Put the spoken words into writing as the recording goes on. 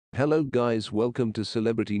Hello guys, welcome to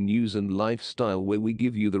Celebrity News and Lifestyle, where we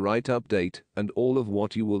give you the right update and all of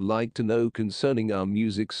what you will like to know concerning our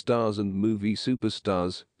music stars and movie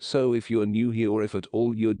superstars. So if you're new here or if at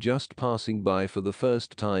all you're just passing by for the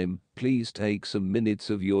first time, please take some minutes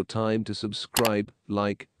of your time to subscribe,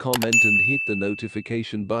 like, comment and hit the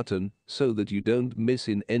notification button so that you don't miss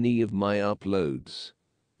in any of my uploads.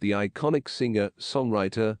 The iconic singer,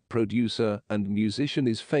 songwriter, producer, and musician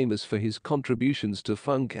is famous for his contributions to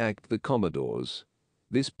funk act The Commodores.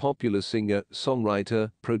 This popular singer, songwriter,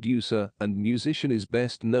 producer, and musician is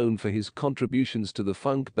best known for his contributions to the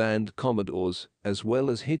funk band Commodores, as well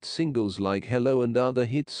as hit singles like Hello and other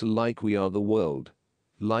hits like We Are the World.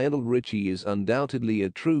 Lionel Richie is undoubtedly a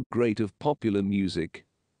true great of popular music.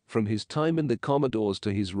 From his time in the Commodores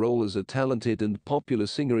to his role as a talented and popular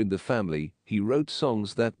singer in the family, he wrote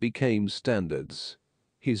songs that became standards.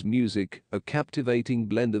 His music, a captivating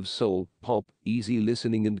blend of soul, pop, easy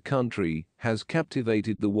listening and country, has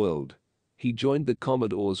captivated the world. He joined the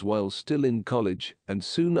Commodores while still in college, and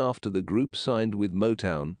soon after the group signed with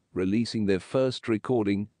Motown, releasing their first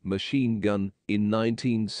recording, Machine Gun, in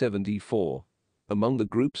 1974. Among the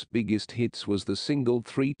group's biggest hits was the single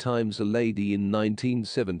 3 Times a Lady in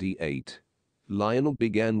 1978. Lionel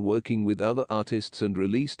began working with other artists and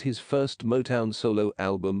released his first Motown solo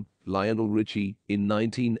album, Lionel Richie, in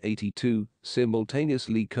 1982,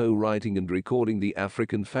 simultaneously co-writing and recording the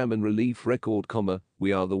African famine relief record,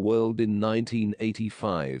 We Are the World, in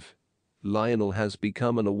 1985. Lionel has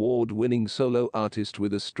become an award-winning solo artist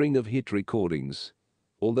with a string of hit recordings.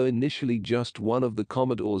 Although initially just one of the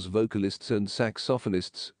Commodores' vocalists and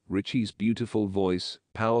saxophonists, Richie's beautiful voice,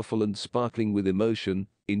 powerful and sparkling with emotion,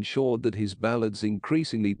 ensured that his ballads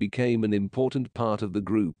increasingly became an important part of the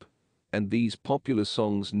group. And these popular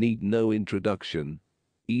songs need no introduction.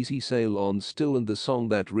 Easy Sail On Still and the song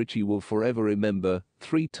that Richie will forever remember,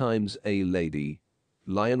 3 Times a Lady.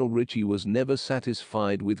 Lionel Richie was never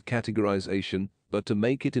satisfied with categorization, but to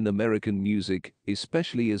make it in American music,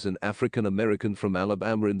 especially as an African American from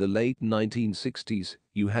Alabama in the late 1960s,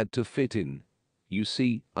 you had to fit in. You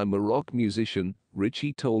see, I'm a rock musician,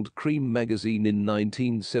 Richie told Cream magazine in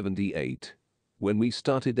 1978. When we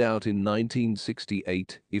started out in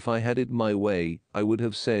 1968, if I had it my way, I would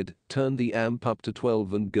have said, turn the amp up to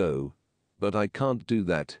 12 and go. But I can't do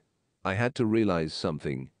that. I had to realize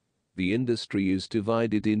something. The industry is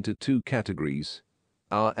divided into 2 categories.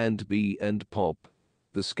 R&B and pop.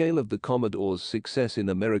 The scale of the Commodores' success in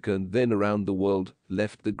America and then around the world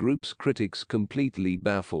left the group's critics completely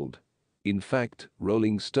baffled. In fact,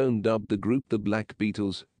 Rolling Stone dubbed the group the Black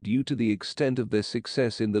Beatles due to the extent of their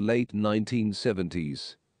success in the late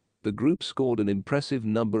 1970s. The group scored an impressive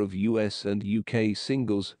number of US and UK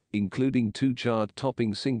singles, including 2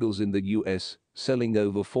 chart-topping singles in the US, selling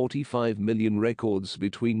over 45 million records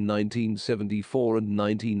between 1974 and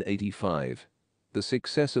 1985. The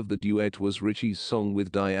success of the duet was Richie's song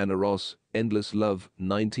with Diana Ross, Endless Love,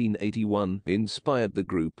 1981, inspired the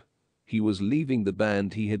group. He was leaving the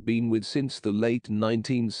band he had been with since the late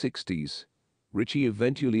 1960s. Richie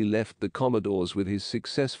eventually left the Commodores with his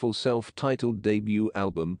successful self-titled debut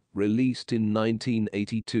album, released in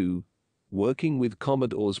 1982. Working with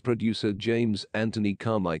Commodores producer James Anthony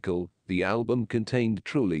Carmichael, the album contained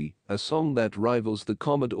Truly, a song that rivals the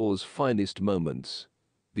Commodores' finest moments.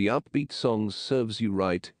 The upbeat songs Serves You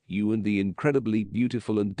Right, You and the incredibly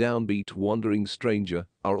beautiful and downbeat Wandering Stranger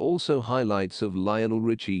are also highlights of Lionel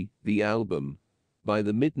Richie, the album. By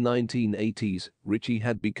the mid-1980s, Richie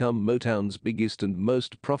had become Motown's biggest and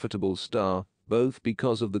most profitable star, both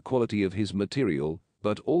because of the quality of his material,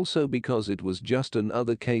 but also because it was just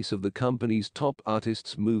another case of the company's top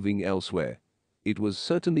artists moving elsewhere. It was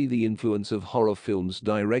certainly the influence of horror films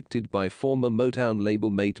directed by former Motown label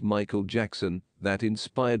mate Michael Jackson that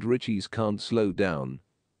inspired Richie's Can't Slow Down.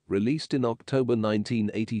 Released in October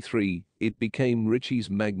 1983, it became Richie's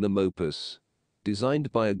magnum opus.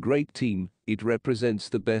 Designed by a great team, it represents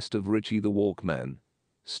the best of Richie the Walkman.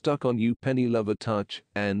 Stuck on You, Penny Lover Touch,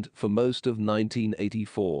 and, for most of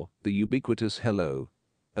 1984, the ubiquitous Hello.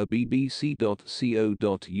 A BBC.co.uk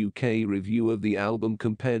review of the album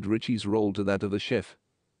compared Richie's role to that of a chef.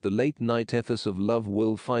 The late-night ethos of Love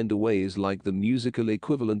Will Find a Way is like the musical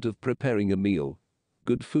equivalent of preparing a meal.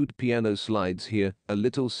 Good food, piano slides here, a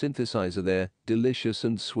little synthesizer there, delicious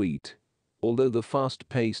and sweet. Although the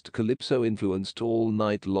fast-paced calypso-influenced All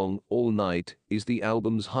Night Long, All Night is the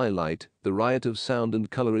album's highlight, the riot of sound and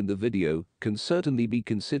color in the video can certainly be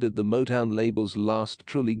considered the Motown label's last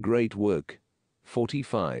truly great work.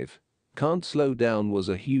 45. Can't Slow Down was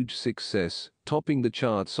a huge success, topping the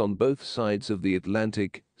charts on both sides of the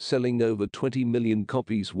Atlantic, selling over 20 million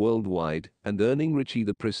copies worldwide and earning Richie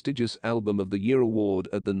the prestigious Album of the Year award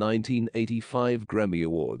at the 1985 Grammy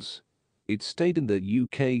Awards. It stayed in the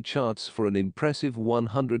UK charts for an impressive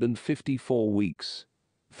 154 weeks.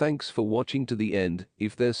 Thanks for watching to the end.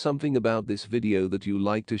 If there's something about this video that you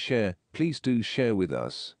like to share, please do share with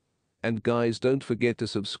us. And guys, don't forget to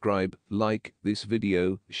subscribe, like this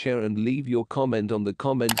video, share and leave your comment on the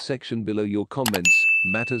comment section below. Your comments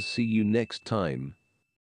matters. See you next time.